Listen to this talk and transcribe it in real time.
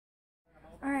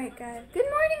Alright guys, good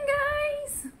morning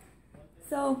guys!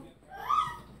 So,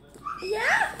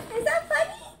 yeah, is that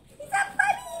funny? Is that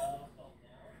funny?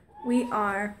 We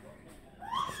are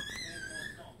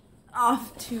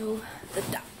off to the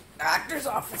doctor's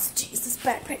office. Jeez, this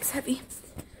backpack's heavy.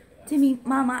 To meet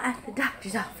Mama at the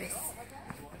doctor's office.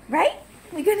 Right?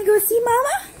 We gonna go see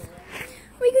Mama?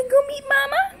 We gonna go meet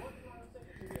Mama?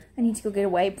 I need to go get a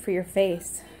wipe for your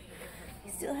face.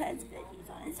 He still has veggies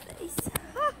on his face.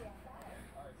 Ah.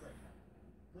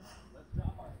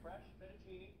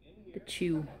 The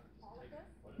Chew.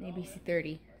 ABC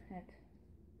 30. I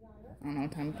don't know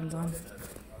what time it comes on.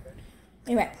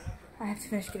 Anyway, I have to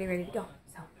finish getting ready to go.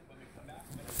 So.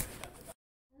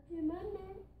 Okay, my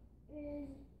name is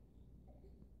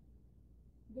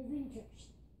the Ventures.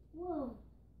 Whoa.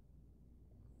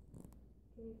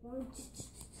 Okay,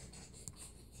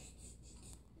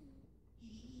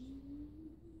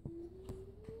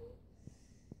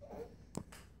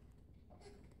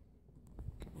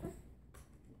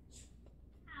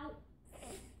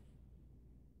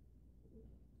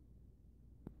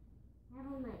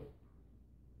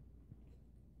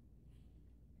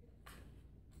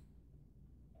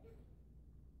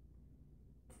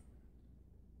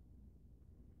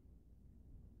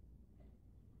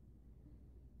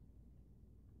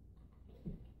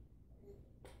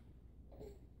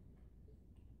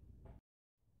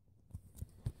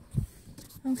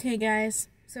 Okay guys,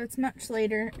 so it's much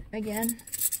later again.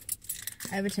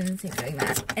 I have a tendency of doing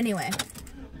that. Anyway,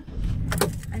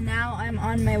 and now I'm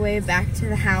on my way back to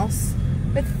the house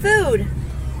with food.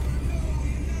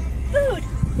 Food!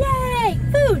 Yay!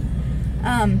 Food!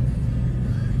 I'm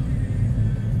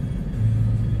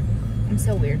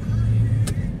so weird.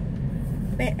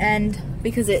 And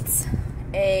because it's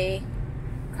a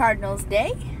Cardinals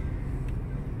day,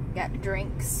 got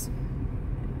drinks.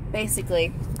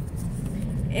 Basically,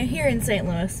 here in St.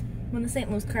 Louis, when the St.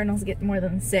 Louis Cardinals get more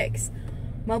than 6,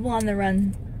 Mobile on the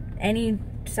Run, any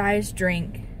size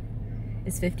drink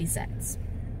is 50 cents.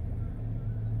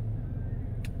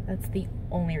 That's the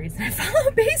only reason I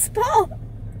follow baseball.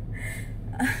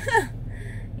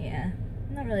 Yeah,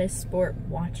 I'm not really a sport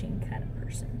watching kind of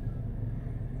person.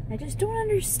 I just don't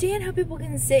understand how people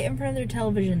can sit in front of their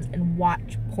televisions and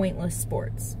watch pointless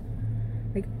sports.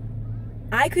 Like,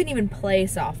 I couldn't even play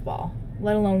softball,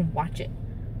 let alone watch it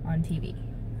on TV.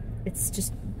 It's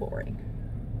just boring.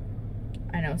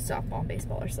 I know softball and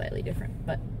baseball are slightly different,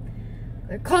 but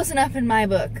they're close enough in my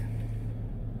book.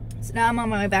 So now I'm on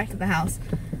my way back to the house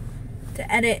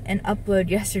to edit and upload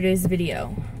yesterday's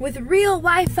video with real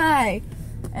Wi-Fi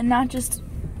and not just,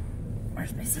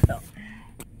 where's my seatbelt?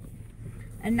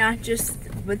 And not just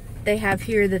what they have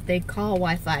here that they call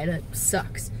Wi-Fi that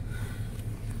sucks.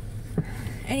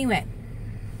 Anyway,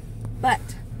 but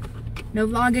no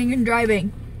vlogging and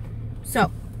driving.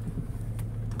 So,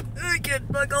 I can't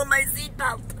buckle my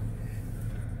seatbelt.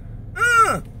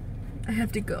 I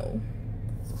have to go.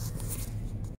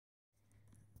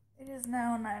 It is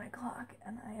now 9 o'clock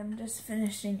and I am just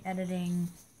finishing editing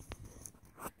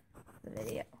the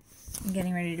video. I'm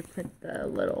getting ready to put the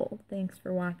little thanks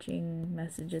for watching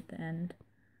message at the end.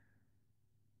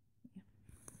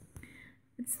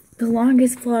 It's the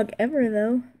longest vlog ever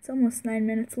though. It's almost 9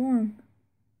 minutes long.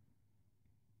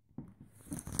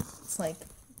 It's like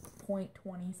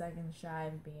 0.20 seconds shy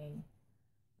of being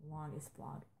the longest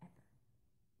vlog ever.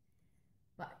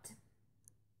 But,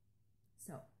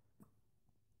 so,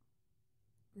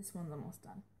 this one's almost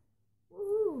done.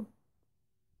 Woohoo!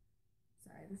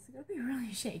 Sorry, this is gonna be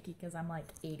really shaky because I'm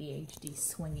like ADHD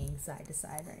swinging side to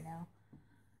side right now.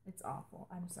 It's awful.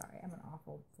 I'm sorry. I'm an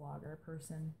awful vlogger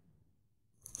person.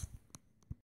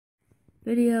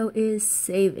 Video is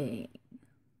saving.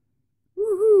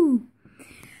 Woohoo!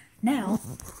 Now,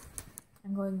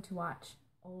 I'm going to watch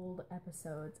old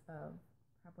episodes of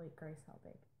probably Grace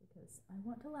Helbig because I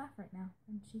want to laugh right now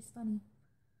and she's funny.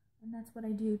 And that's what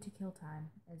I do to kill time,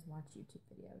 is watch YouTube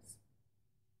videos.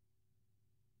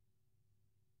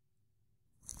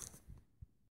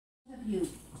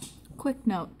 Quick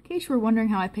note, in case you were wondering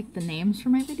how I pick the names for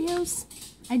my videos,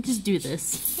 I just do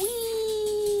this.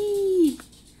 Whee!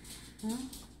 Huh?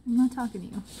 I'm not talking to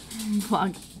you. I'm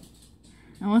vlogging.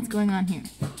 Now what's going on here?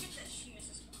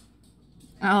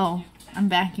 Oh, I'm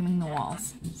vacuuming the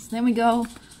walls. So then we go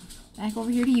back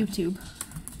over here to YouTube.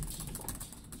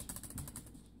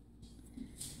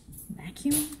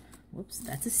 Vacuum? Whoops,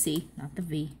 that's a C, not the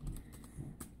V.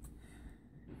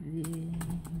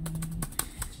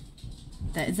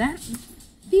 Is that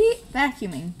V?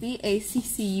 Vacuuming.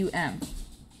 V-A-C-C-U-M-I-N-G,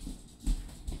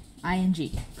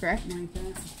 correct?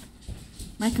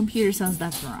 My computer says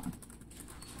that's wrong.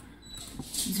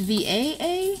 It's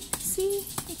V-A-A-C?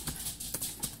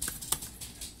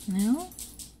 No?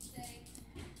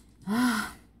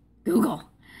 Google.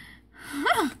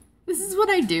 This is what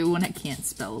I do when I can't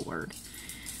spell a word.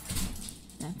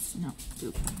 That's no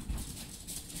Google.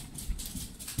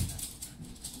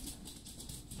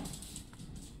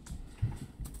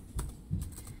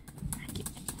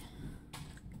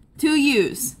 To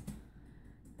use.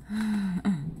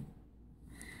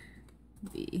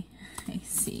 B-A-C-U-U-M-I-G.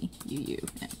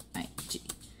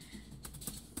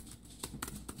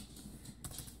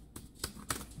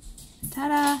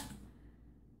 Ta-da!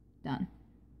 Done.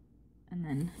 And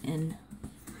then in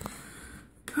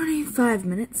 25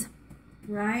 minutes.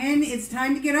 Ryan, it's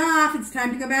time to get off. It's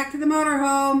time to go back to the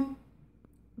motorhome.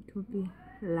 It will be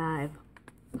live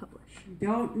published.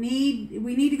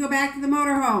 We need to go back to the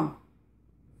motorhome.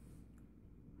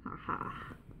 Ha ha.